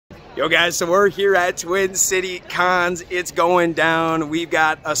Yo guys, so we're here at Twin City Cons. It's going down. We've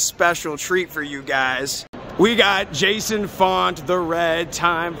got a special treat for you guys. We got Jason Faunt, the Red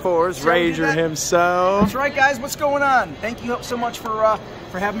Time Force Ranger himself. That's right, guys. What's going on? Thank you so much for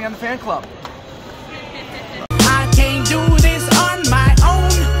having me on the fan club. I can't do this on my own,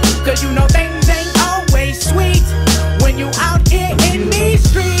 cause you know things ain't always sweet when you out here in these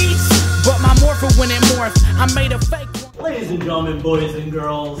streets. But my morph when it morph, I made a fake. Ladies and gentlemen, boys and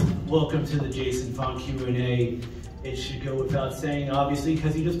girls, welcome to the Jason Faunt Q&A. It should go without saying, obviously,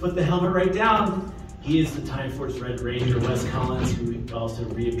 because he just put the helmet right down. He is the Time Force Red Ranger, Wes Collins, who also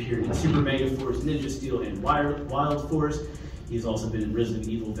reappeared in Super Mega Force, Ninja Steel, and Wild Force. He's also been in Resident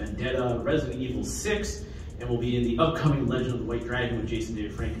Evil Vendetta, Resident Evil 6, and will be in the upcoming Legend of the White Dragon with Jason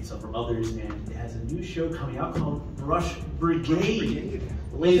David Frank and several others. And it has a new show coming out called Brush Brigade.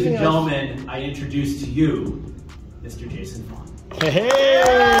 Ladies and gentlemen, I introduce to you Mr. Jason Faunt. Hey!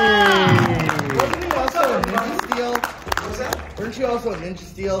 Wasn't he also a Ninja Steel? What's that? Weren't you also a Ninja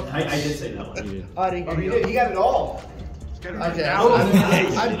Steel? I did say that one. Oh, I didn't hear you. You got it all. Okay.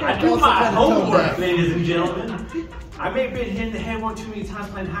 I do my homework, ladies and gentlemen. I may have been hit in the head one too many times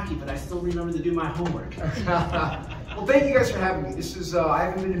playing hockey, but I still remember to do my homework. Well, thank you guys for having me. This is I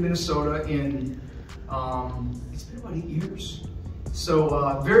haven't been to Minnesota in it's been about 8 years.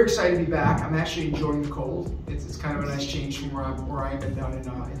 So very excited to be back. I'm actually enjoying the cold. It's kind of a nice change from where I am down in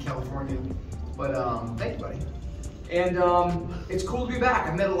California. But thank you, buddy. And it's cool to be back.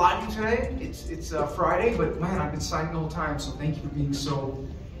 I met a lot of you today. It's Friday, but man, I've been signing the whole time. So thank you for being so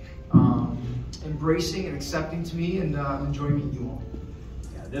embracing and accepting to me, and I'm enjoying meeting you all.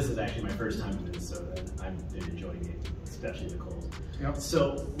 Yeah, this is actually my first time in Minnesota, and I've been enjoying it, especially the cold. Yep.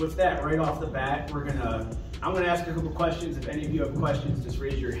 So with that, right off the bat, I'm gonna ask a couple questions. If any of you have questions, just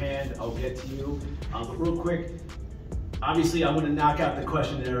raise your hand. I'll get to you. But real quick, obviously, I'm gonna knock out the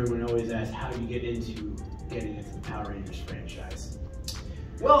question that everyone always asks: how do you get into getting into the Power Rangers franchise?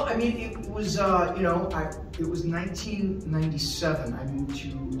 Well, I mean, it was it was 1997. I moved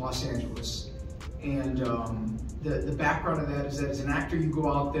to Los Angeles, and the background of that is that as an actor, you go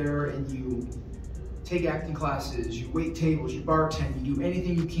out there and you take acting classes, you wait tables, you bartend, you do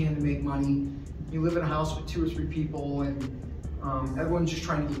anything you can to make money. You live in a house with 2 or 3 people, and everyone's just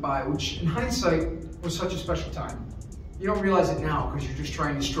trying to get by, which in hindsight was such a special time. You don't realize it now because you're just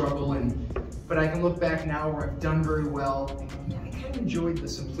trying to struggle, but I can look back now where I've done very well, and I kind of enjoyed the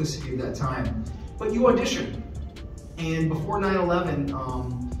simplicity of that time. But you audition, and before 9/11,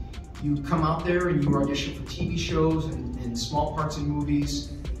 you come out there and you audition for TV shows and small parts in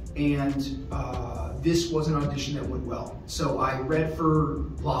movies, and this was an audition that went well. So I read for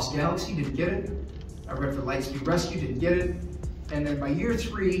Lost Galaxy, didn't get it. I read for Lightspeed Rescue, didn't get it. And then by year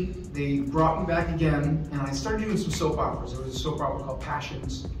 3, they brought me back again, and I started doing some soap operas. There was a soap opera called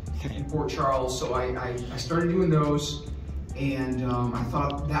Passions in Port Charles, so I started doing those, and I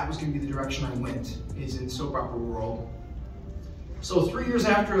thought that was going to be the direction I went, is in the soap opera world. So 3 years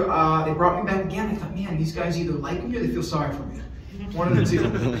after they brought me back again, I thought, man, these guys either like me or they feel sorry for me. One of the two.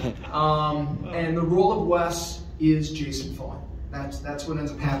 And the role of Wes is Jason Faunt. That's what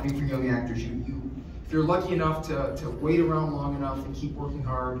ends up happening for young actors. If you're lucky enough to wait around long enough and keep working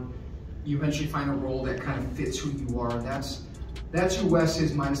hard, you eventually find a role that kind of fits who you are. That's who Wes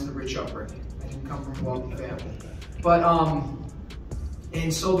is, minus the rich upbringing. I didn't come from a wealthy family. But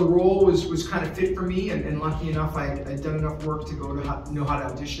and so the role was kind of fit for me, and lucky enough, I'd done enough work to know how to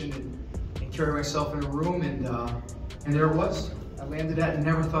audition and carry myself in a room, and there it was. I landed at and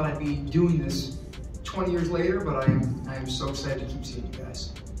never thought I'd be doing this 20 years later, but I am so excited to keep seeing you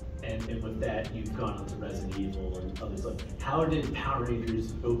guys. And with that, you've gone into Resident Evil and other stuff. How did Power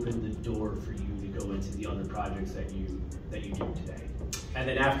Rangers open the door for you to go into the other projects that you do today? And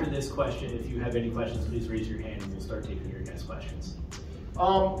then after this question, if you have any questions, please raise your hand and we'll start taking your guys' questions.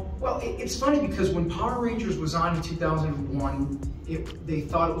 Well, it's funny because when Power Rangers was on in 2001, they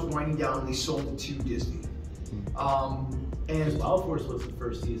thought it was winding down and they sold it to Disney. And Wild Force was the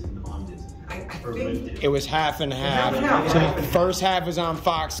first season on Disney. I think It was half and half. Half. So the first half was on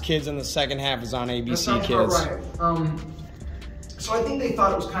Fox Kids and the second half was on ABC Kids. Right. So I think they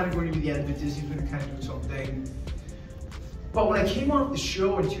thought it was kind of going to be the end of it. Disney was going to kind of do its own thing. But when I came off the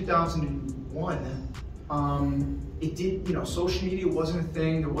show in 2001, it did, social media wasn't a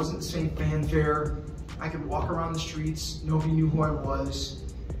thing. There wasn't the same fanfare. I could walk around the streets. Nobody knew who I was.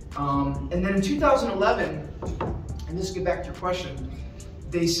 And then in 2011, and this get back to your question,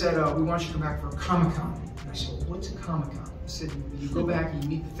 they said, we want you to come back for a Comic-Con. And I said, well, what's a Comic-Con? I said, you go back and you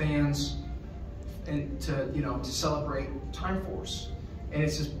meet the fans and to celebrate Time Force. And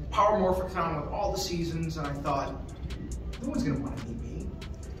it's this Power Morphic Con with all the seasons, and I thought, no one's gonna want to meet me.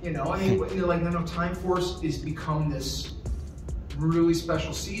 You know, I mean, like, Time Force has become this really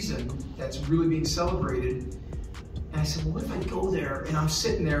special season that's really being celebrated. And I said, well, what if I go there and I'm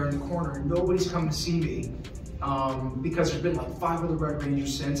sitting there in the corner and nobody's come to see me because there's been like 5 other Red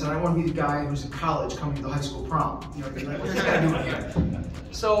Rangers since, and I want to be the guy who's in college coming to the high school prom. You know, like, what's this guy doing here?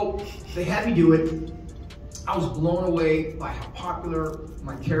 So they had me do it. I was blown away by how popular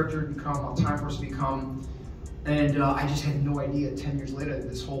my character had become, how Time Force had become, and I just had no idea 10 years later that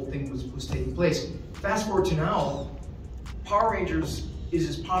this whole thing was taking place. Fast forward to now, Power Rangers is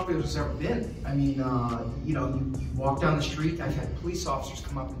as popular as it's ever been. I mean, you know, you walk down the street, I've had police officers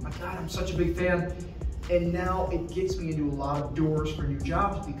come up and, my God, I'm such a big fan. And now it gets me into a lot of doors for new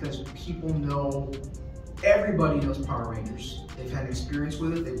jobs because people know, everybody knows Power Rangers. They've had experience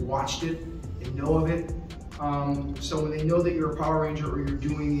with it, they've watched it, they know of it. So when they know that you're a Power Ranger or you're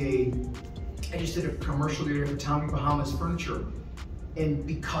doing I just did a commercial the other day for Tommy Bahama's Furniture. And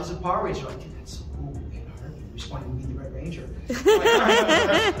because of Power Rangers, like, dude, that's so cool. We just want you to be the Red Ranger.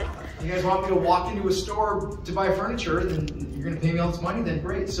 You guys want me to walk into a store to buy furniture, then you're going to pay me all this money, then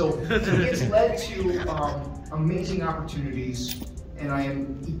great. So it's led to amazing opportunities, and I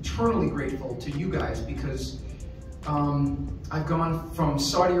am eternally grateful to you guys because I've gone from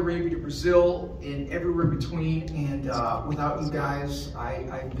Saudi Arabia to Brazil and everywhere in between, and without you guys,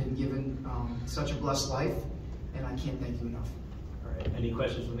 I've been given such a blessed life, and I can't thank you enough. All right, any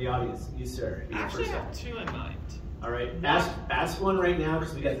questions from the audience? You, sir. I actually have 2 in mind. All right, ask one right now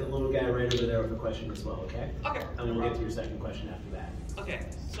because we got the little guy right over there with a question as well, okay? Okay. And then we'll get to your second question after that. Okay,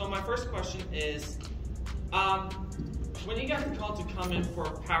 so my first question is, when you got the call to come in for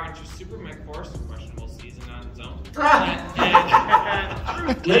Power Rangers Super Mega Force, a questionable season on its own.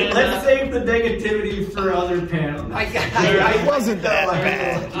 Let's save the negativity for other panels. I wasn't that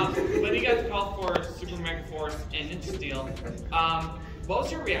bad. When you got the call for Super Mega Force and Ninja Steel, what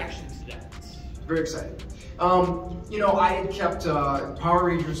was your reaction to that? Very excited. You know, I had kept, Power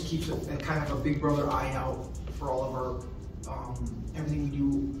Rangers keeps a kind of a big brother eye out for all of our, everything we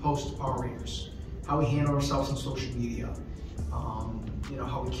do post Power Rangers. How we handle ourselves on social media, you know,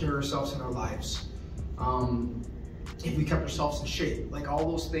 how we carry ourselves in our lives, if we kept ourselves in shape, like all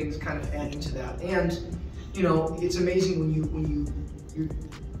those things kind of add into that. And, you know, it's amazing when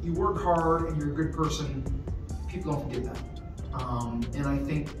you work hard and you're a good person, people don't forget that. And I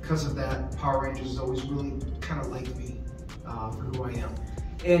think because of that, Power Rangers has always really kind of liked me for who I am.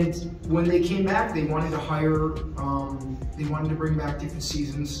 And when they came back, they wanted to hire, they wanted to bring back different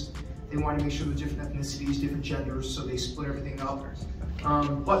seasons. They wanted to make sure there's different ethnicities, different genders, so they split everything up.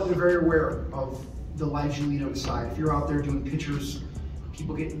 But they're very aware of the lives you lead on the side. If you're out there doing pictures,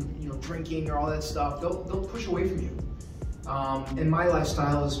 people getting, you know, drinking or all that stuff, they'll push away from you. And my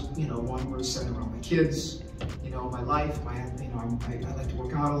lifestyle is, you know, one where it's centered around my kids, you know, my life, I like to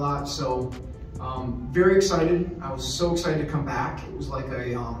work out a lot. So very excited. I was so excited to come back. It was like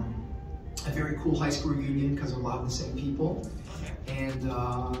a very cool high school reunion because of a lot of the same people. And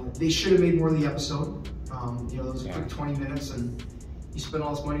they should have made more of the episode. You know, those quick 20 minutes, and you spent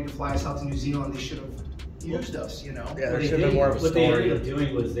all this money to fly us out to New Zealand. They should have used us, you know. Yeah, there should have been more of a story. What they ended up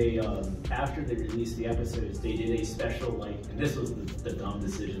doing was they, after they released the episodes, they did a special, like, and this was the dumb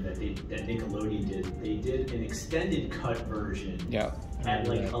decision that Nickelodeon did. They did an extended cut version. Yeah. At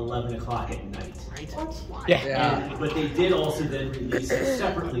like 11 o'clock at night. Right. Yeah. But they did also then release it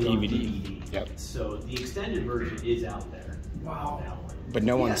separately on DVD. Yep. So the extended version is out there. Wow. But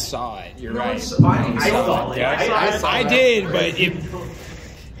no one saw it. You're right. I saw it. Yeah, I did, but it.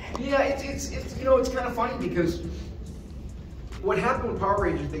 Yeah, it's you know, it's kind of funny because what happened with Power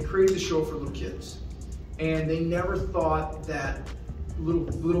Rangers, they created the show for little kids, and they never thought that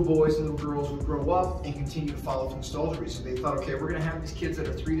little boys and little girls would grow up and continue to follow for nostalgia reasons. They thought, okay, we're going to have these kids that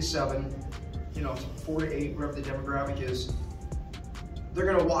are 3 to 7, you know, 4 to 8, wherever the demographic is. They're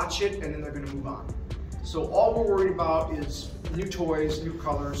going to watch it and then they're going to move on. So all we're worried about is new toys, new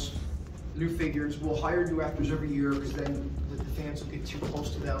colors, new figures. We'll hire new actors every year because then the fans will get too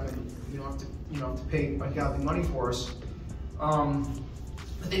close to them and you don't have to pay ungodly money for us.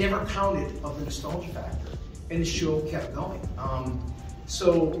 But they never counted of the nostalgia factor, and the show kept going.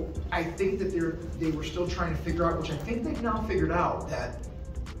 So I think that they were still trying to figure out, which I think they've now figured out, that,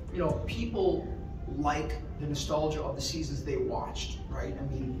 you know, people like the nostalgia of the seasons they watched, right? I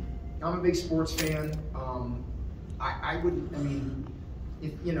mean, I'm a big sports fan. I would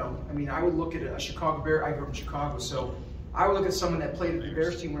look at a Chicago Bear. I grew up in Chicago, so I would look at someone that played at the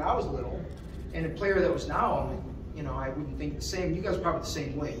Bears team when I was little, and a player that was now, I'm like, you know, I wouldn't think the same. You guys are probably the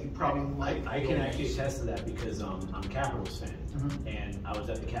same way. You probably like. I can actually attest to that because I'm a Capitals fan, and I was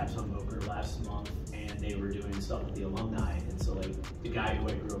at the Caps home opener last month, and and they were doing stuff with the alumni. And so like the guy who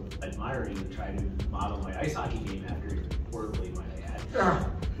I grew up admiring and tried to model my ice hockey game after, poorly might I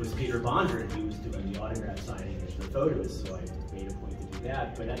add, was Peter Bondra, and he was doing the autograph signing and the photos, so I made a point to do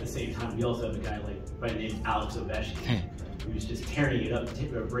that. But at the same time, we also have a guy like by the name Alex Ovechkin, who was just tearing it up,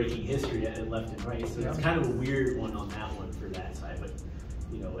 breaking history left and right. So it's kind of a weird one on that one for that side, but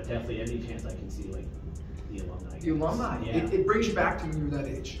you know, definitely any chance I can see like the alumni. The alumni. Yeah. It brings you back to when you were that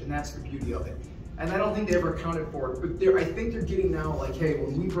age, and that's the beauty of it. And I don't think they ever accounted for it, but I think they're getting now like, hey,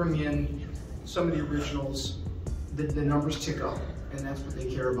 when we bring in some of the originals, the numbers tick up, and that's what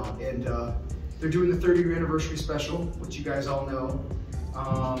they care about. And they're doing the 30-year anniversary special, which you guys all know.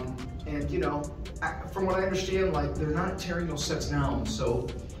 And you know, from what I understand, like they're not tearing those sets down. So,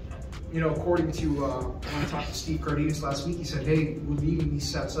 you know, according to when I talked to Steve Cardenas last week, he said, hey, we're leaving these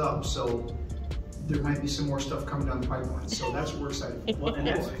sets up, so there might be some more stuff coming down the pipeline. So that's what we're excited for. Well, and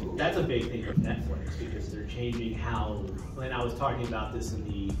that's a big thing with Netflix, because they're changing how, and I was talking about this in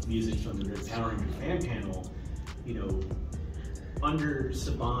the Music from the Red Power Ranger fan panel, you know, under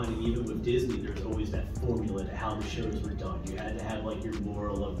Saban and even with Disney, there's always that formula to how the shows were done. You had to have like your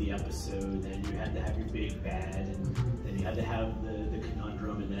moral of the episode, then you had to have your big bad, and then you had to have the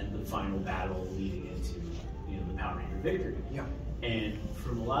conundrum, and then the final battle leading into, you know, the Power Ranger victory. Yeah. And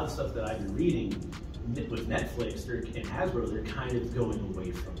from a lot of stuff that I've been reading with Netflix and Hasbro, they're kind of going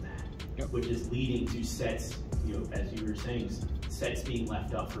away from that, which is leading to sets, you know, as you were saying, sets being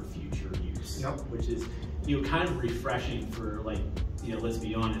left up for future use, which is, you know, kind of refreshing for, like, you know, let's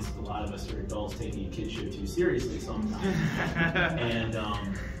be honest, a lot of us are adults taking a kid show too seriously sometimes. And,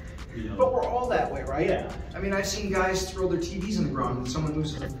 you know. But we're all that way, right? Yeah. I mean, I've seen guys throw their TVs in the ground when someone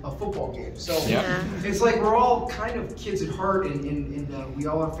loses a football game. So it's like we're all kind of kids at heart, and we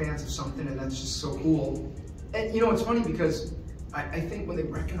all are fans of something, and that's just so cool. And, you know, it's funny because I think when they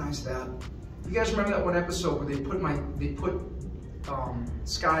recognize that, you guys remember that one episode where they put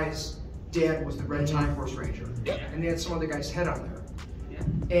Sky's dad was the Red Time Force Ranger, and they had some other guy's head on there.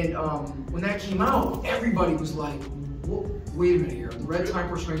 And when that came out, everybody was like, wait a minute here, the Red Time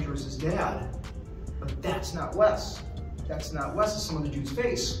Force Ranger is his dad, but that's not Wes. That's not Wes, it's some other dude's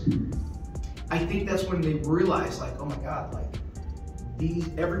face. I think that's when they realized, like, oh my God, like,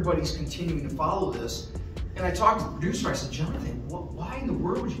 everybody's continuing to follow this. And I talked to the producer, I said, Jonathan, why in the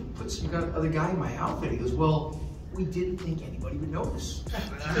world would you put some other guy in my outfit? He goes, well, we didn't think anybody would notice.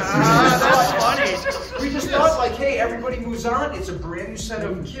 That's funny. We just thought, like, hey, everybody moves on. It's a brand new set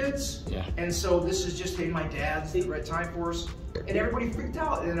of kids. And so this is just, hey, my dad's the Red Time Force. And everybody freaked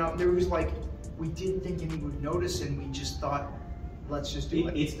out. And there was like, we didn't think anyone would notice, and we just thought, let's just do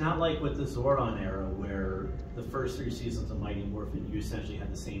it. It's not like with the Zordon era where the first 3 seasons of Mighty Morphin, you essentially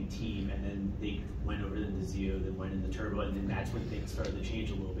had the same team, and then they went over into Zeo, then went into Turbo, and then that's when things started to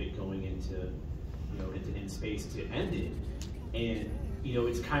change a little bit going into, you know, into In Space to end it. And, you know,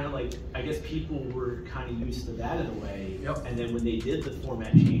 it's kind of like, I guess people were kind of used to that in a way. And then when they did the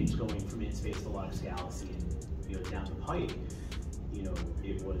format change going from In Space to Lotus Galaxy and, you know, down the pike, you know,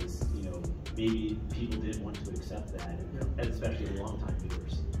 it was, you know, maybe people didn't want to accept that, and especially the longtime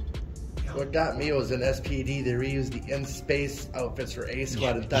viewers. What got me was in SPD, they reused the In Space outfits for A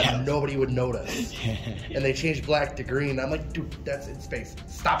Squad and thought nobody would notice. And they changed black to green. I'm like, dude, that's In Space.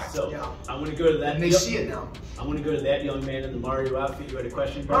 Stop it. So, I'm going to go to that. And they see it now. I'm going to go to that young man in the Mario outfit. You had a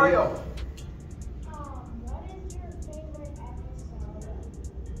question, buddy? Mario. What is your favorite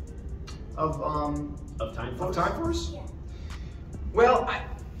episode Of Time Force? Time Force? Yeah. Well,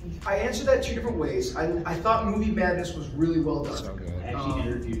 I answered that 2 different ways. I thought Movie Madness was really well done. So good. I actually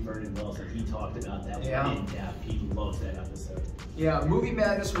interviewed Vernon Wells, and he talked about that one in depth. He loves that episode. Yeah, Movie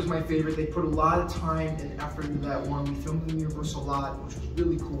Madness was my favorite. They put a lot of time and effort into that one. We filmed in the universe a lot, which was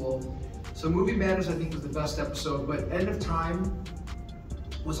really cool. So Movie Madness, I think, was the best episode. But End of Time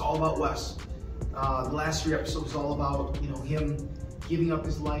was all about Wes. The last 3 episodes was all about, you know, him giving up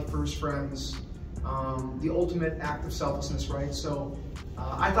his life for his friends. The ultimate act of selflessness, right? So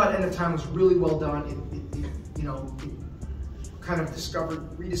I thought End of Time was really well done. It you know, it kind of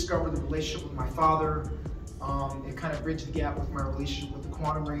rediscovered the relationship with my father. It kind of bridged the gap with my relationship with the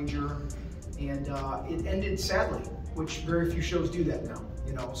Quantum Ranger, and it ended sadly, which very few shows do that now.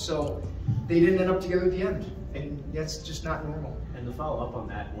 You know, so they didn't end up together at the end, and that's just not normal. And to follow up on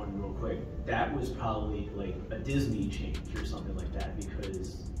that one real quick, that was probably like a Disney change or something like that,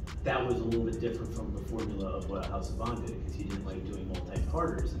 because that was a little bit different from the formula of what House of Bond did, because he didn't like doing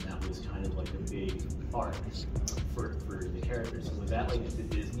multi-parters, and that was kind of like a big arc for the characters. So was that like the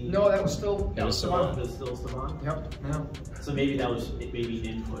Disney? No, that was still Saban. That was still Saban? Yep. Yeah. So maybe that was maybe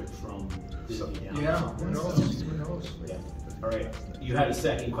input from Disney down. Yeah. Who knows? Who knows? Yeah. All right, you had a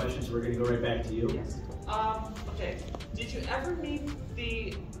second question, so we're going to go right back to you. Yes. Okay. Did you ever meet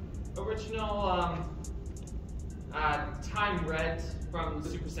the original Time Red from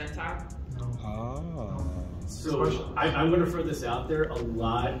Super Sentai? Oh. So I'm going to throw this out there. A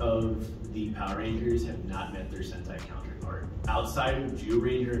lot of the Power Rangers have not met their Sentai counterpart. Outside of Jew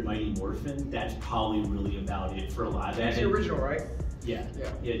Ranger and Mighty Morphin, that's probably really about it for a lot of that. That's the original, right? Yeah.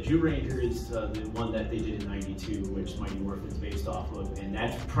 Jew Ranger is the one that they did in '92, which Mighty Morphin is based off of, and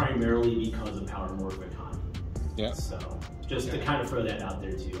that's primarily because of Power Morphicon. Yeah. So just to kind of throw that out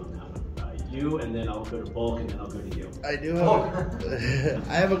there too on that one. You, and then I'll go to Bulk, and then I'll go to you. I do have.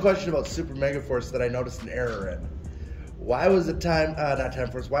 I have a question about Super Mega Force that I noticed an error in. Why was the not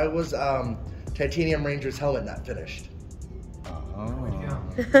Time Force? Why was Titanium Ranger's helmet not finished?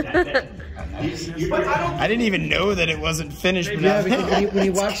 I didn't even know that it wasn't finished. Yeah, because when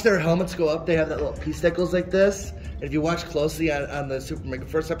you watch their helmets go up, they have that little piece that goes like this. And if you watch closely on the Super Mega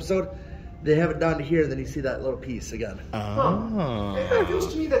Force episode, they have it down to here, and then you see that little piece again. It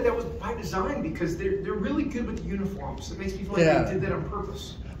feels to me that was by design because they're really good with the uniforms. It makes me feel like they did that on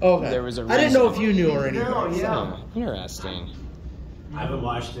purpose. Okay. There was a I didn't know if you knew or anything. No, yeah. Interesting. I haven't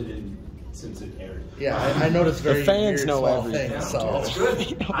watched it since it aired. Yeah, I noticed very the fans weird know small everything. things. So. That's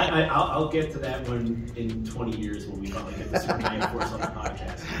good. I'll get to that one in 20 years when we finally get the Super Mega Force on the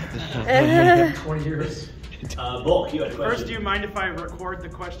podcast. 20 years. Bulk, you had a question. First, do you mind if I record the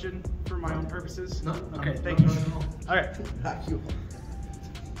question for my own purposes? No. Okay, thank you. All right. Not you.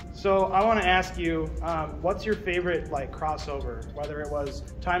 So I want to ask you, what's your favorite crossover? Whether it was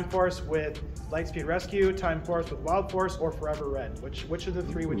Time Force with Lightspeed Rescue, Time Force with Wild Force, or Forever Red? Which of the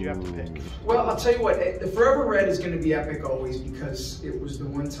three would you have to pick? Well, I'll tell you what. The Forever Red is going to be epic always because it was the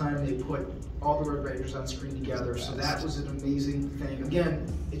one time they put all the Red Rangers on screen together. So that was an amazing thing. Again,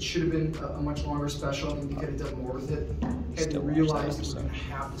 it should have been a much longer special. I think we could have done more with it. Had realized it was going to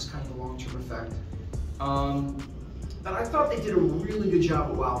have this kind of a long-term effect. But I thought they did a really good job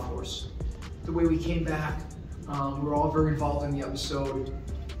with Wild Force. The way we came back, we were all very involved in the episode,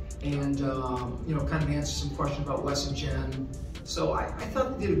 and kind of answered some questions about Wes and Jen. So I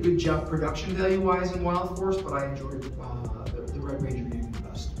thought they did a good job production value-wise in Wild Force, but I enjoyed the Red Ranger being the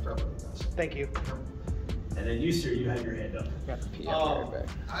best, forever the best. Thank you. And then you, sir, you had your hand up.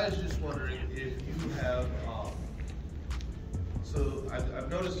 I was just wondering if you have. So I've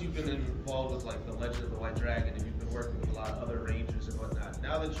noticed you've been involved with the Legend of the White Dragon, and you've been working with a lot of other Rangers and whatnot.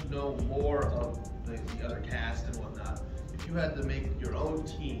 Now that you know more of the other cast and whatnot, if you had to make your own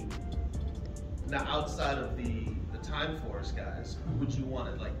team, now outside of the Time Force guys, who would you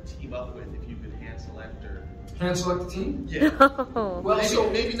want to team up with if you could hand select or? Hand select the team? Yeah. Well,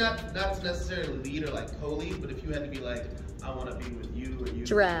 maybe not necessarily lead or co-lead, but if you had to be I want to be with you or you.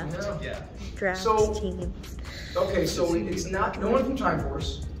 Draft. Yeah. Draft team. Okay, so it's not no one from Time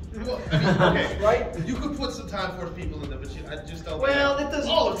Force. Well, okay, right? You could put some Time Force people in there, but I just don't. Well, that doesn't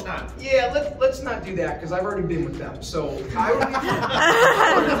all the time. Yeah, let's not do that because I've already been with them. So I would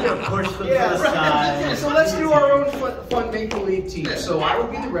be. Yeah. So let's do our own fun make-believe team. So I would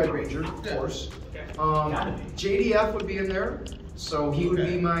be the Red Ranger, of course. JDF would be in there, so he would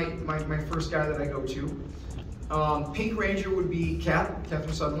be my first guy that I go to. Pink Ranger would be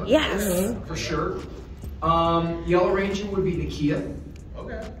Catherine Sutherland. Yes. For sure. Yellow Ranger would be Nakia.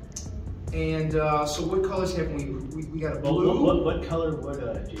 Okay. And so what colors have we? We got a blue. Well, what color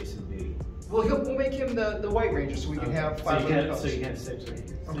would Jason be? Well, we'll make him the White Ranger so we can have 5 colors. So you can have 6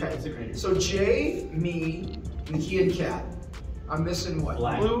 Rangers. Okay. 6 Rangers. So Jay, me, Nakia, and Kat. I'm missing what?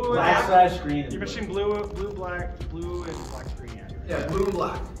 Black. Blue, Black / green. You're missing blue, black, blue, and black screen. Yeah, blue and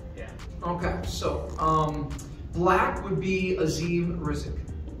black. Yeah. Okay, so black would be Azim Rizik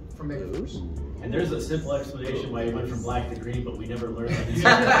from Mega Force. And there's a simple explanation why he went from black to green, but we never learned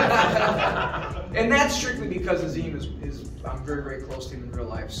that. And that's strictly because Azim is I'm very, very close to him in real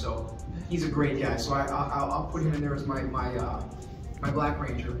life, so he's a great guy. So I'll put him in there as my Black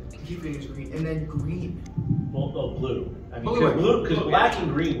Ranger. Keep it as green, and then green. Well, blue. I mean, Blue, because black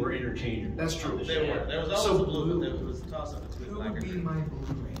and green were interchangeable. That's true. They were. There was always So a blue, but there was a toss-up between Who black would and be green. my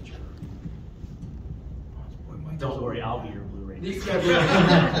Blue Ranger? Don't worry, I'll be your blue ranger. You got Blue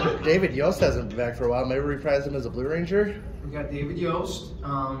Ranger. David Yost hasn't been back for a while. Maybe reprise him as a Blue Ranger. We got David Yost.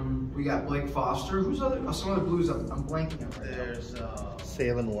 We got Blake Foster. Who's other? Some other blues I'm blanking on right now. There's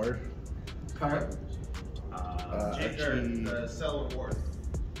Salem Ward. Okay. Selwyn Ward.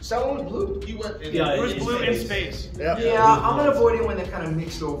 Selwyn was blue. He went in. Yeah, It was in blue in space. space. Yep. Yeah, I'm gonna avoid anyone that kind of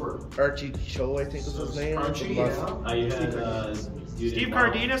mixed over. Archie Cho, I think was his name. Archie, You had Steve Steve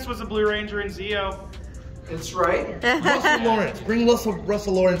Cardenas was a Blue Ranger in Zeo. That's right. Russell Lawrence. Bring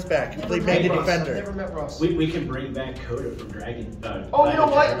Russell Lawrence back. He played Mega Russ. Defender. I've never met Russ. We can bring back Coda from Dragon. Oh, you know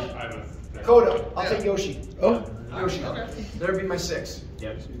what? Charge. Coda. I'll take Yoshi. Oh. Yoshi. Okay. That'll be my 6.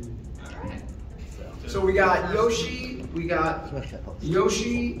 Yep. So we got Yoshi. We got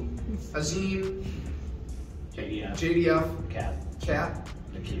Yoshi, Azim, JDF, Cat,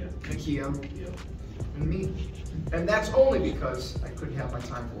 Nakia, and me. And that's only because I couldn't have my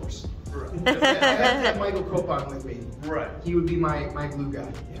Time Force. Right. I had to have Michael Copon with me. Right. He would be my glue guy.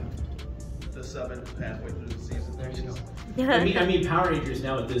 Yeah. The 7 halfway through the season. There you go. I mean, Power Rangers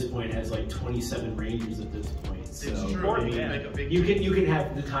now at this point has like 27 Rangers at this point. So It's true. I mean, You make a big you can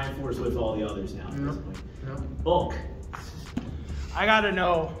have the Time Force with all the others now at this point. Bulk. I gotta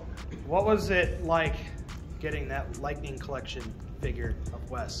know, what was it like getting that Lightning Collection figure of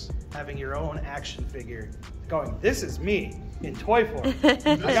Wes? Having your own action figure, going, this is me in toy form.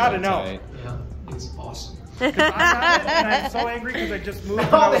 I gotta know. Yeah, it's awesome. 'Cause I got it, and I'm so angry because I just moved.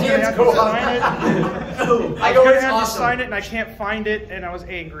 And All I was the gonna hands have go to up. sign it. I go, was it's gonna have to awesome. sign it, and I can't find it, and I was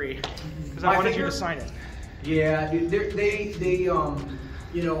angry because I My wanted you figure? to sign it. Yeah, dude, they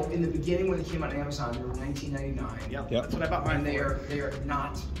you know, in the beginning when they came on Amazon, they were $19.99. Yep, Yep. that's what I bought mine And they for. are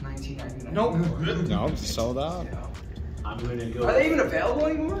not $19.99. Nope. No, sold out. Yeah. I'm gonna go. Are they even available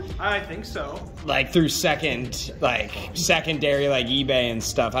anymore? I think so. Like through secondary, like eBay and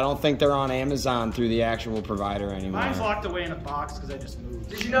stuff. I don't think they're on Amazon through the actual provider anymore. Mine's locked away in a box because I just moved.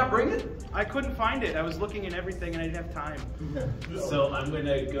 Did you not bring it? I couldn't find it. I was looking at everything and I didn't have time. So I'm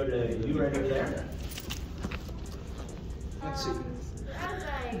gonna go to you right over there. Let's see. As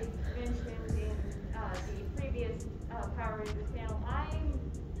I mentioned in the previous Power Rangers panel, I'm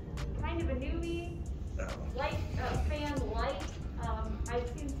kind of a newbie, fan light. I've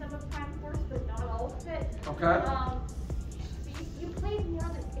seen some of Time Force, but not all of it. Okay. You played more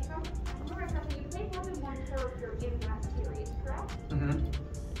than, if I'm remember correctly, you played more than one character in that series, correct? Mm-hmm.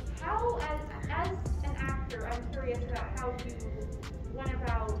 How, as an actor, I'm curious about how you went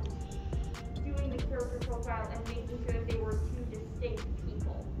about doing the character profile and making sure that they were two distinct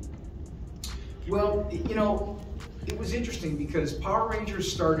people. Well, you know, it was interesting because Power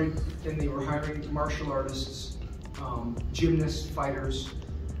Rangers started and they were hiring martial artists, gymnasts, fighters,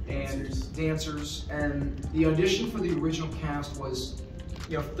 and dancers. And the audition for the original cast was,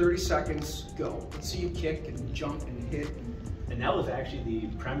 you know, 30 seconds, go. Let's see you kick and jump and hit. And that was actually the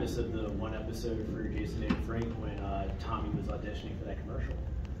premise of the one episode for Jason and Frank when Tommy was auditioning for that commercial.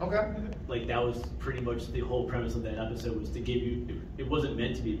 Okay. Like that was pretty much the whole premise of that episode was to give you, it wasn't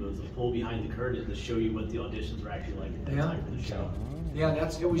meant to be, but it was a pull behind the curtain to show you what the auditions were actually like at that time for the show. Yeah,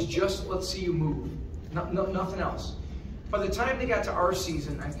 it was just let's see you move, nothing else. By the time they got to our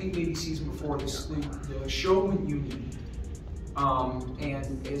season, I think maybe season before, the show went union,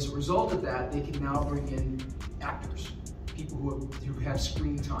 and as a result of that, they can now bring in actors, people who have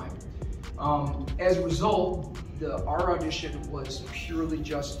screen time. As a result, our audition was purely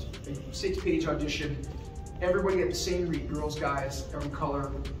just a 6-page audition. Everybody had the same read, girls, guys, every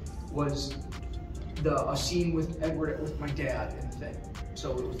color was a scene with Edward, with my dad and the thing.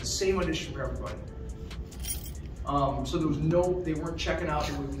 So it was the same audition for everybody. So there was they weren't checking out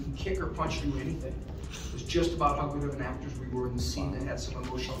the way we can kick or punch or do anything. It was just about how good of an actors we were in the scene that had some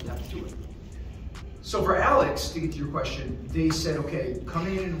emotional depth to it. So for Alex, to get to your question, they said, okay, come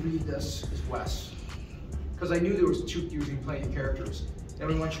in and read this as Wes. Because I knew there was 2 using playing characters. Then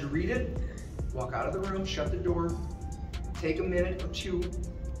we want you to read it, walk out of the room, shut the door, take a minute or 2,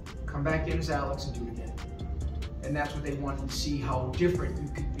 come back in as Alex and do it again. And that's what they wanted to see, how different you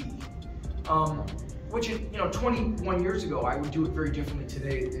could be. Which, you know, 21 years ago, I would do it very differently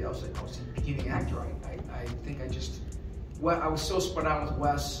today. I was a beginning actor. I think I was so spun out with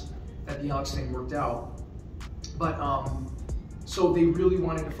Wes that the Alex thing worked out. But, so they really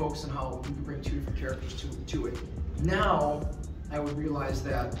wanted to focus on how you could bring 2 different characters to it. Now, I would realize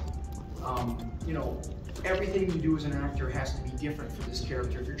that, you know, everything you do as an actor has to be different for this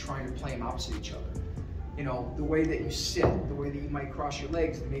character if you're trying to play them opposite each other. You know, the way that you sit, the way that you might cross your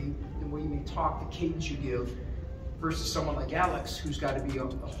legs, the way you may talk, the cadence you give, versus someone like Alex, who's got to be a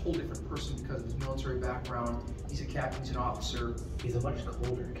whole different person because of his military background. He's a captain, he's an officer. He's a much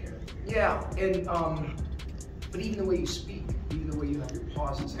colder character. Yeah, and but even the way you speak, even the way you have your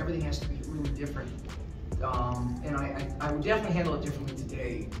pauses, everything has to be really different. And I would definitely handle it differently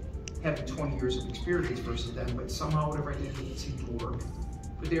today, having 20 years of experience versus then, but somehow whatever I did, it seemed to work.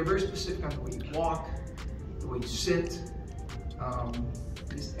 But they're very specific on the way you walk, the way you sit,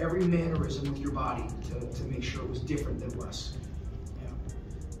 just every mannerism with your body to make sure it was different than Wes.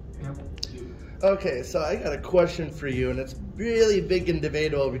 Yeah. Okay, so I got a question for you, and it's really big and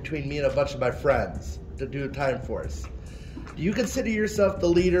debatable between me and a bunch of my friends. to do Time Force. Do you consider yourself the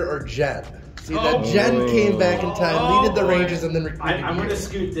leader or Jen? See, that Jen came back in time, leaded the Rangers, and then recruited I'm you. going to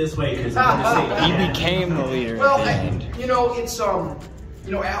scoot this way because I'm going to say He became the leader Well, at the end. you know, it's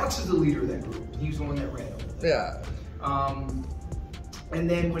you know, Alex is the leader of that group. He was the one that ran over there. Yeah. And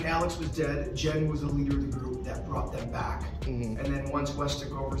then when Alex was dead, Jen was the leader of the group that brought them back. Mm-hmm. And then once Wes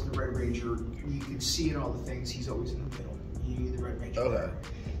took over as the Red Ranger, you could see in all the things he's always in the middle. He's the Red Ranger. Okay.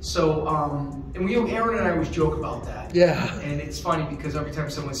 So, and Aaron and I always joke about that. Yeah. And it's funny because every time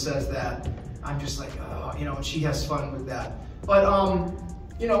someone says that, I'm just like, oh, you know, and she has fun with that. But,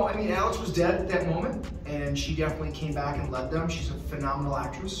 you know, I mean, Alex was dead at that moment, and she definitely came back and led them. She's a phenomenal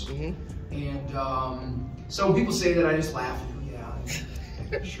actress. Mm-hmm. And so people say that, I just laugh.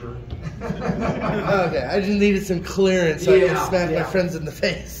 Yeah, sure. Okay, I just needed some clearance so I can smack my friends in the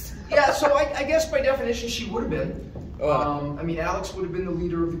face. Yeah, so I guess by definition she would have been. I mean, Alex would have been the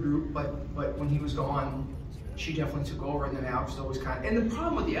leader of the group, but when he was gone, she definitely took over, and then Alex was always kind of... And the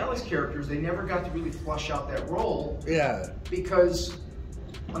problem with the Alex characters, they never got to really flush out that role. Yeah. Because,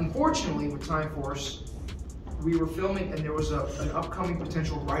 unfortunately, with Time Force, we were filming, and there was an upcoming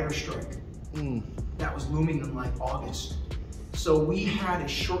potential writer strike that was looming in, like, August. So we had a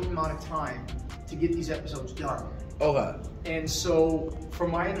short amount of time to get these episodes done. Okay. And so,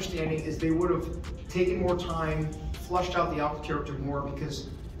 from my understanding, is they would have taken more time, flushed out the Alex character more,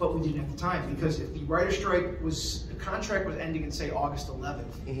 but we didn't have the time, because if the writer strike the contract was ending in, say, August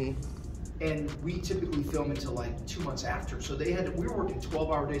 11th, and we typically film until like 2 months after, so we were working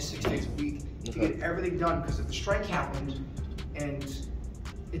 12-hour days, 6 days a week to get everything done, because if the strike happened and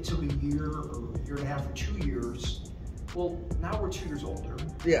it took a year or a year and a half or 2 years, well, now we're 2 years older.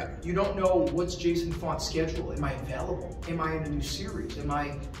 Yeah. You don't know what's Jason Faunt's schedule. Am I available? Am I in a new series? Did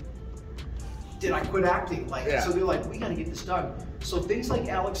I quit acting? So they're like, we got to get this done. So things like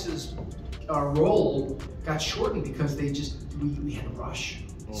Alex's role got shortened because we had to rush.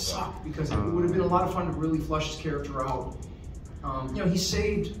 It sucked because it would have been a lot of fun to really flush his character out. You know, he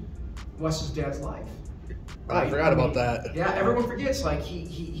saved Wes's dad's life. Right? I forgot about that. Yeah, everyone forgets. Like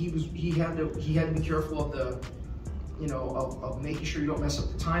he had to be careful of the, you know, of making sure you don't mess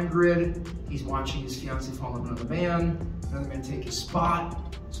up the time grid. He's watching his fiancée fall in another man take his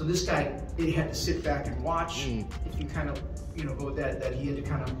spot. So this guy, he had to sit back and watch. If you kind of, you know, go with that he had to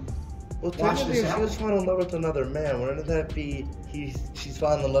kind of watch this happen. She was falling in love with another man. Wouldn't that be she's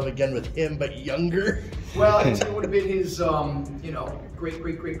falling in love again with him, but younger? Well, it would have been his, you know, great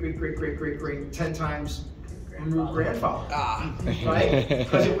 10 times removed grandfather. Right?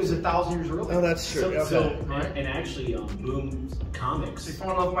 Because it was 1,000 years earlier. Oh, that's true. And actually, Boom Comics. They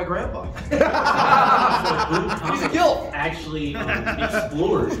fell in love with my grandpa. Boom Comics He's a gilf. actually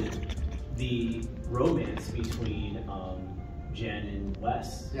explored the romance between Jen and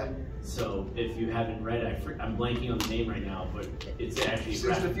Wes. Yep. So if you haven't read it, I'm blanking on the name right now, but it's actually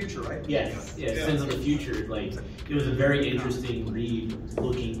Sins of the Future, right? Yes, Sins of the Future. Like, it was a very interesting read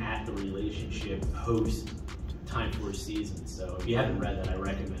looking at the relationship post Time Force season. So if you haven't read that, I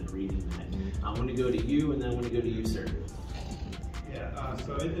recommend reading that. I want to go to you, and then I want to go to you, sir. Yeah,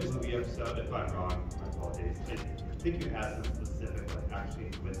 so in the movie episode, if I'm wrong, I apologize. I think you asked a specific, like,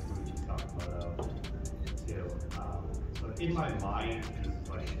 actually with who you talked about, too. So in my mind, just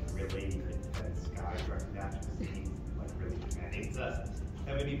like really intense guy directing that just seems like really demanding. Does that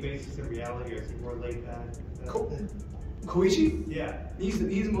have any basis in reality, or is he more laid back? Koichi? Yeah. He's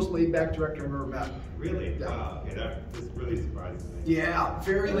the most laid back director I've ever met. Really? Yeah. Wow. Okay, that just really surprises me. Yeah,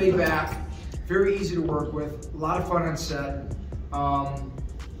 very laid back, very easy to work with, a lot of fun on set.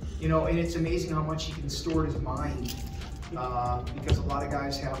 You know, and it's amazing how much he can store in his mind. Because a lot of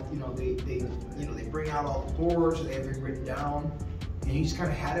guys have, you know, they bring out all the boards, they have it written down, and he just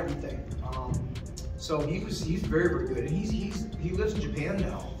kind of had everything. So he's very, very good, and he lives in Japan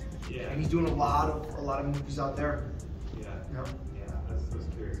now. Yeah. And he's doing a lot of movies out there. Yeah. Yeah. Yeah, I was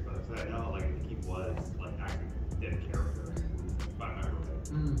curious about it. So I know, like, I think he was, like, actually did a character, if I remember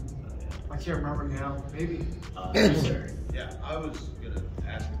right. I can't remember now. Maybe. Sir. Yeah, I was gonna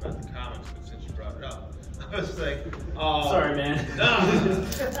ask about the comics, but since you brought it up, I was like, sorry, man.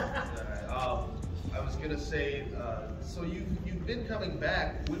 I was gonna say, so you've been coming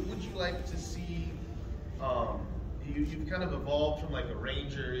back. Would you like to see? You've kind of evolved from like a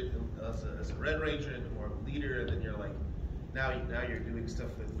ranger as a Red Ranger into more of a leader, and then you're like now you're doing stuff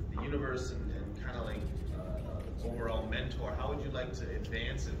with the universe and kind of like overall mentor. How would you like to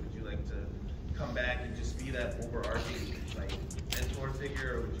advance it? Would you like to come back and just be that overarching like mentor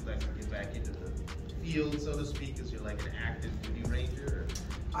figure, or would you like to get back into the field, so to speak, as you're like an active duty ranger?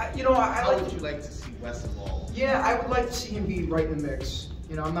 How would you like to see Wes evolve? Yeah, I would like to see him be right in the mix.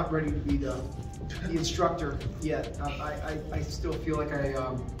 you know, I'm not ready to be the instructor yet. I still feel like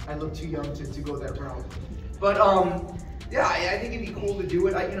I look too young to go that route. But yeah, I think it'd be cool to do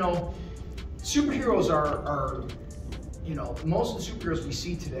it. You know, superheroes are, you know, most of the superheroes we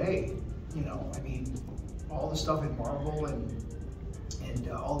see today, you know, I mean, all the stuff in Marvel and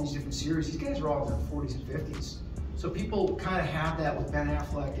all these different series, these guys are all in their 40s and 50s. So people kind of have that with Ben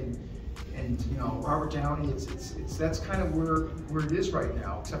Affleck and you know, Robert Downey. That's kind of where it is right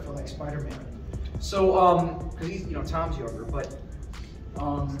now, except for like Spider-Man. So because he's, you know, Tom's younger, but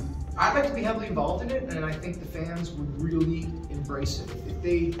I'd like to be heavily involved in it, and I think the fans would really embrace it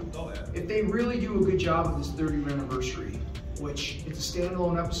if they really do a good job of this 30th anniversary, which it's a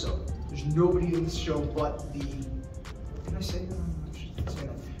standalone episode. There's nobody in the show but the. Can I say that?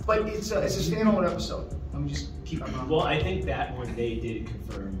 But it's a standalone episode. Let me just keep my mouth. Well, I think that one they did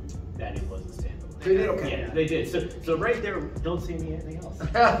confirm that it was a standalone. They did, okay. Yeah, they did. So right there, don't say anything else.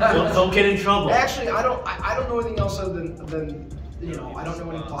 don't get in trouble. Actually, I don't know anything else other than you know, I don't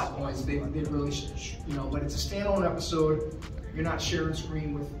know any plot points. They really you know, but it's a standalone episode. You're not sharing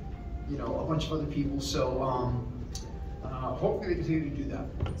screen with, you know, a bunch of other people. So hopefully they continue to do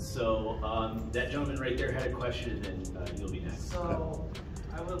that. So that gentleman right there had a question, and then you'll be next. So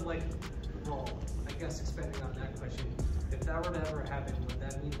I would like, well, I guess expanding on that question, if that were to ever happen, would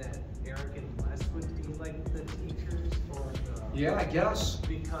that mean that Eric and Wes would be like the teachers or the... Yeah, I guess.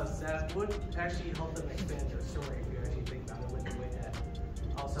 Because that would actually help them expand their story if you actually think about it with the way that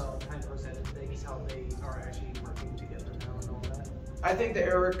also Time Force and things, how they are actually working together now and all that. I think the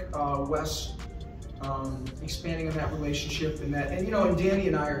Eric, Wes, expanding on that relationship and you know, and Danny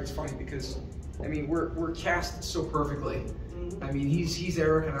and I are, it's funny because, I mean, we're cast so perfectly. I mean, he's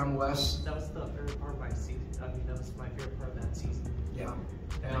Eric and I'm Wes. That was the favorite part of my season. I mean, that was my favorite part of that season. Yeah.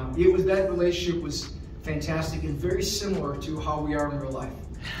 It was, that relationship was fantastic and very similar to how we are in real life.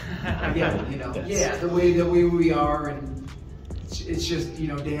 Yeah, you know, yeah, the way we are, and it's just, you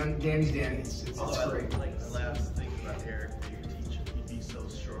know, Danny's Danny. It's great. Like the last thing about Eric, your teacher, he'd be so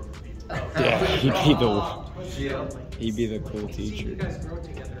strong for people. Yeah, he'd be the cool teacher. You guys grow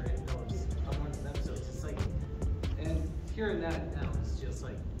together in those amongst episodes. It's like, and hearing that now is just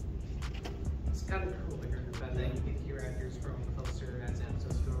like, it's kind of cool to hear the fact that you can hear actors growing closer as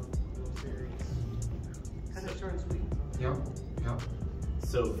episodes grow closer. It's kind of short and sweet. Yep.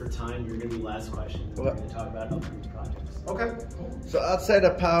 So for time, you're going to be last question. We're going to talk about upcoming projects. Okay. So outside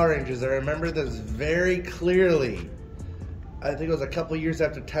of Power Rangers, I remember this very clearly. I think it was a couple years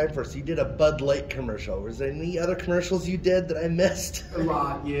after Time Force. You did a Bud Light commercial. Was there any other commercials you did that I missed? A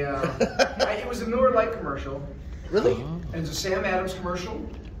lot, yeah. It was a Miller Lite commercial. Really? And it's a Sam Adams commercial,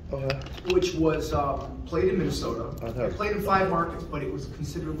 which was played in Minnesota. It played in 5 markets, but it was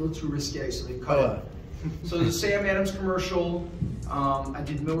considered a little too risque, so they cut it. So the Sam Adams commercial, I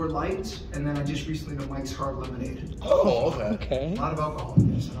did Miller Lite, and then I just recently did Mike's Hard Lemonade. Oh, okay. A lot of alcohol,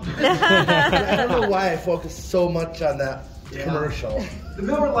 yes. I don't know why I focused so much on that commercial. The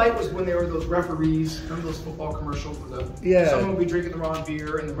Miller Lite was when they were those referees. Remember those football commercials where someone would be drinking the wrong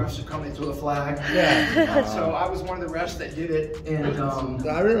beer and the refs would come in throw the flag? Yeah. So I was one of the refs that did it. And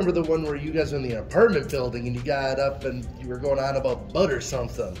I remember the one where you guys were in the apartment building and you got up and you were going on about Bud or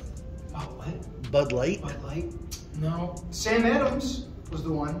something. Oh, what? Bud Light? Bud Light? No. Sam Adams was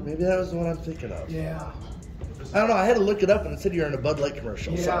the one. Maybe that was the one I'm thinking of. Yeah. I don't know. I had to look it up and it said you were in a Bud Light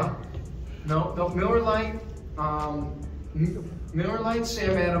commercial. Yeah. So. No, Miller Lite. Miller Lite,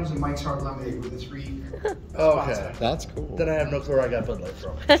 Sam Adams, and Mike's Hard Lemonade were the 3. Okay. That's cool. Then I have no clue where I got Bud Light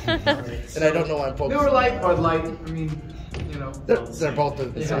from. And I don't know why I'm focused. Miller Lite, Bud Light. I mean, you know. They're both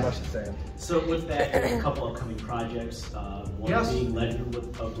so much the same. So with that, a couple upcoming projects. One being Legend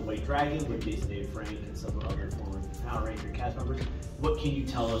of the White Dragon with Jason David Frank and some other former Power Ranger cast members. What can you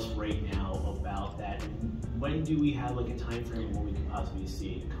tell us right now about that? And when do we have like a time frame when we can possibly see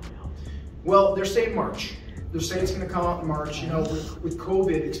it come out? Well, they're saying March. They're saying it's going to come out in March. You know, with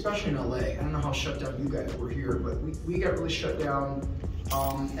COVID, especially in LA, I don't know how shut down you guys were here, but we got really shut down.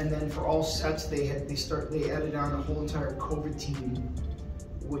 And then for all sets, they added on a whole entire COVID team,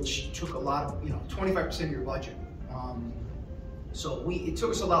 which took a lot of, 25% of your budget. So it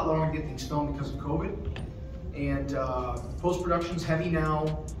took us a lot longer to get things filmed because of COVID. And post-production's heavy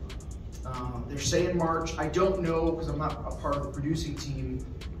now. They're saying March. I don't know, because I'm not a part of the producing team,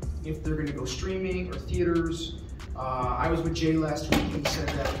 if they're going to go streaming or theaters. I was with Jay last week and he said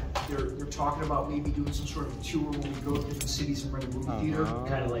that they're talking about maybe doing some sort of a tour where we go to different cities and rent a movie theater.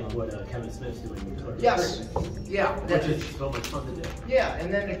 Kind of like what Kevin Smith's doing with Clerks. Yes. Yeah. Which is so much fun to do. Yeah,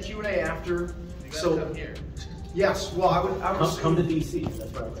 and then a Q&A after. You gotta come here. Yes, well, I would come to DC.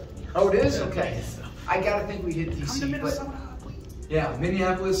 That's where I live. Oh, it is? Okay. I gotta think we hit DC, but Yeah,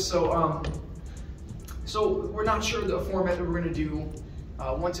 Minneapolis. So we're not sure the format that we're going to do.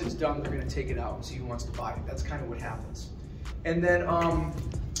 Once it's done, they're going to take it out and see who wants to buy it. That's kind of what happens. And then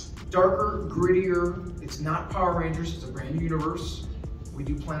darker, grittier. It's not Power Rangers. It's a brand new universe. We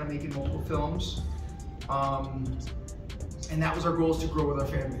do plan on making multiple films. And that was our goal, is to grow with our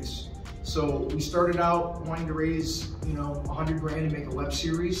fan base. So we started out wanting to raise, you know, $100,000 and make a web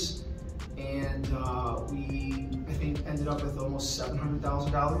series. And we, I think, ended up with almost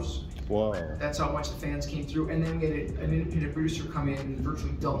 $700,000. Whoa. That's how much the fans came through. And then we had an independent producer come in and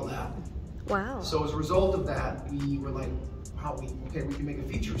virtually double that. Wow. So as a result of that, we were like, wow, okay, we can make a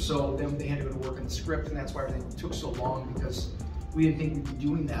feature. So then they had to go to work on the script, and that's why everything took so long, because we didn't think we'd be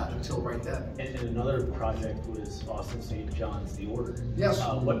doing that until right then. And another project was Austin St. John's The Order. Yes.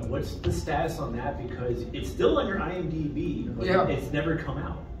 What's the status on that? Because it's still on your IMDb, but yeah, it's never come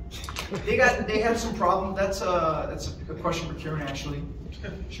out. They had some problem. That's a question for Karen, actually.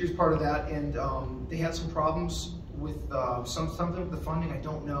 She was part of that, and they had some problems with something with the funding. I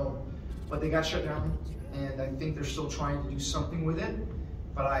don't know, but they got shut down, and I think they're still trying to do something with it.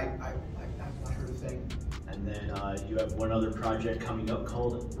 But I've not heard a thing. And then you have one other project coming up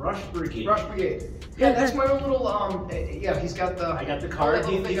called Brush Brigade. Brush Brigade. Yeah, that's my own little, yeah, he's got the... I got the card.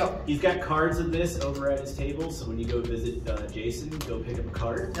 He's got cards of this over at his table, so when you go visit Jason, go pick up a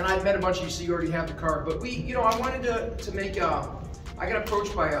card. And I've met a bunch of you, so you already have the card. But we, you know, I wanted to make I got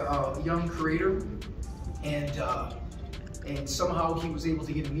approached by a young creator, and somehow he was able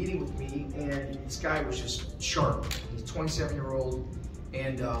to get a meeting with me, and this guy was just sharp. He's a 27-year-old,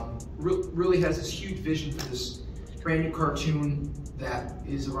 and really has this huge vision for this brand new cartoon that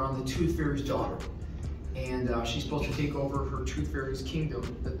is around the Tooth Fairy's daughter. And she's supposed to take over her Tooth Fairy's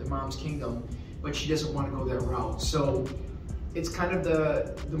kingdom, the mom's kingdom, but she doesn't want to go that route. So it's kind of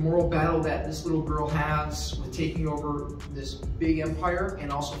the moral battle that this little girl has with taking over this big empire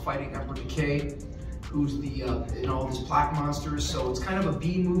and also fighting Emperor Decay, who's the and all these plaque monsters. So it's kind of a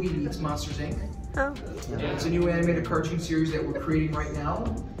B movie meets Monsters Inc. Oh. It's a new animated cartoon series that we're creating right now.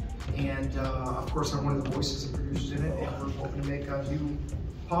 And of course, I'm one of the voices and producers in it, and we're hoping to make a new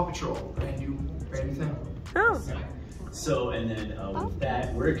Paw Patrol, brand new thing. Oh. So, and then with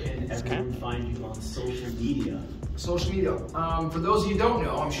that, where can everyone find you on social media? Social media. For those of you who don't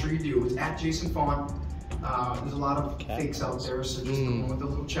know, I'm sure you do, it's at Jason Faunt. There's a lot of fakes out there, so just the one with the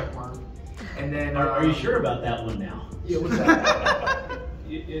little check mark. And then, are you sure about that one now? Yeah, what's that?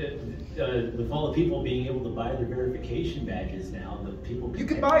 With all the people being able to buy their verification badges now, the people you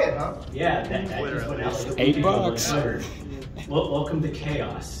can buy it, huh? Yeah, that just went out like $8. Well, welcome to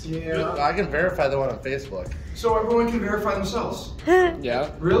chaos. Yeah, I can verify the one on Facebook. So everyone can verify themselves. Yeah.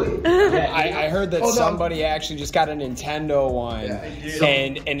 Really? I heard that somebody actually just got a Nintendo one,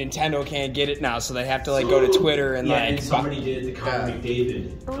 and Nintendo can't get it now, so they have to like go to Twitter and like. And somebody did the Connor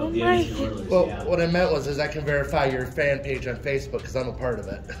McDavid of the Edmonton Oilers. Well, what I meant was I can verify your fan page on Facebook because I'm a part of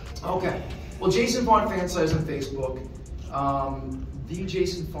it. Okay. Well, Jason Faunt fan site is on Facebook. The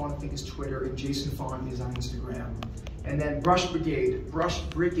Jason Faunt, I think, is Twitter, and Jason Faunt is on Instagram. And then Brush Brigade,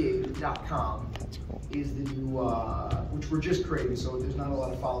 brushbrigade.com is the new, which we're just creating, so there's not a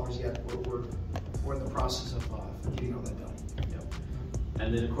lot of followers yet. We're in the process of getting all that done.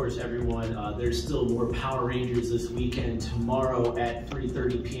 And then, of course, everyone, there's still more Power Rangers this weekend. Tomorrow at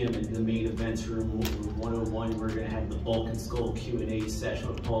 3:30 p.m. in the main events room 101, we're going to have the Bulk and Skull Q&A session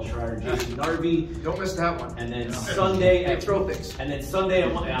with Paul Schreier and Jason Narby. Don't miss that one. And then Sunday, I'm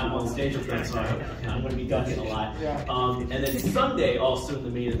on stage with them, so I'm going to be ducking a lot. Yeah. And then Sunday, also in the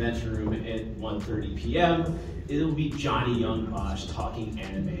main events room at 1:30 p.m., it'll be Johnny Youngbosh talking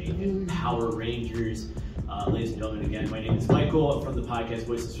anime, Power Rangers. Ladies and gentlemen, again, my name is Michael. I'm from the podcast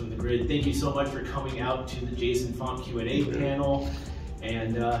Voices from the Grid. Thank you so much for coming out to the Jason Faunt Q&A panel,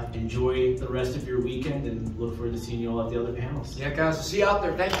 and enjoy the rest of your weekend, and look forward to seeing you all at the other panels. Yeah, guys, I'll see you out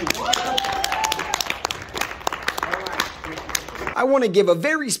there. Thank you. I want to give a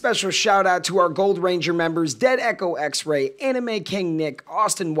very special shout out to our Gold Ranger members, Dead Echo X-Ray, Anime King Nick,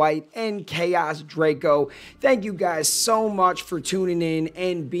 Austin White, and Chaos Draco. Thank you guys so much for tuning in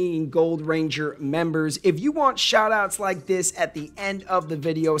and being Gold Ranger members. If you want shout outs like this at the end of the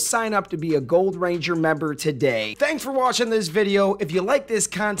video, sign up to be a Gold Ranger member today. Thanks for watching this video. If you like this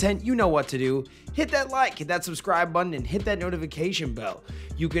content, you know what to do. Hit that like, hit that subscribe button, and hit that notification bell.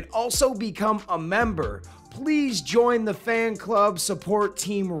 You can also become a member. Please join the fan club support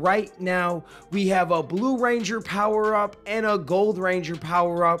team right now. We have a Blue Ranger power-up and a Gold Ranger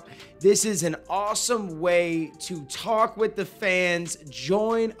power-up. This is an awesome way to talk with the fans,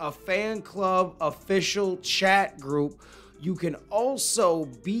 join a fan club official chat group. You can also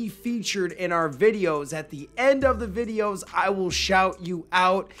be featured in our videos. At the end of the videos, I will shout you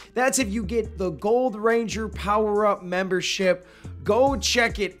out. That's if you get the Gold Ranger Power Up membership. Go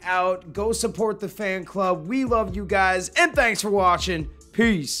check it out. Go support the fan club. We love you guys, and thanks for watching.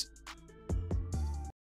 Peace.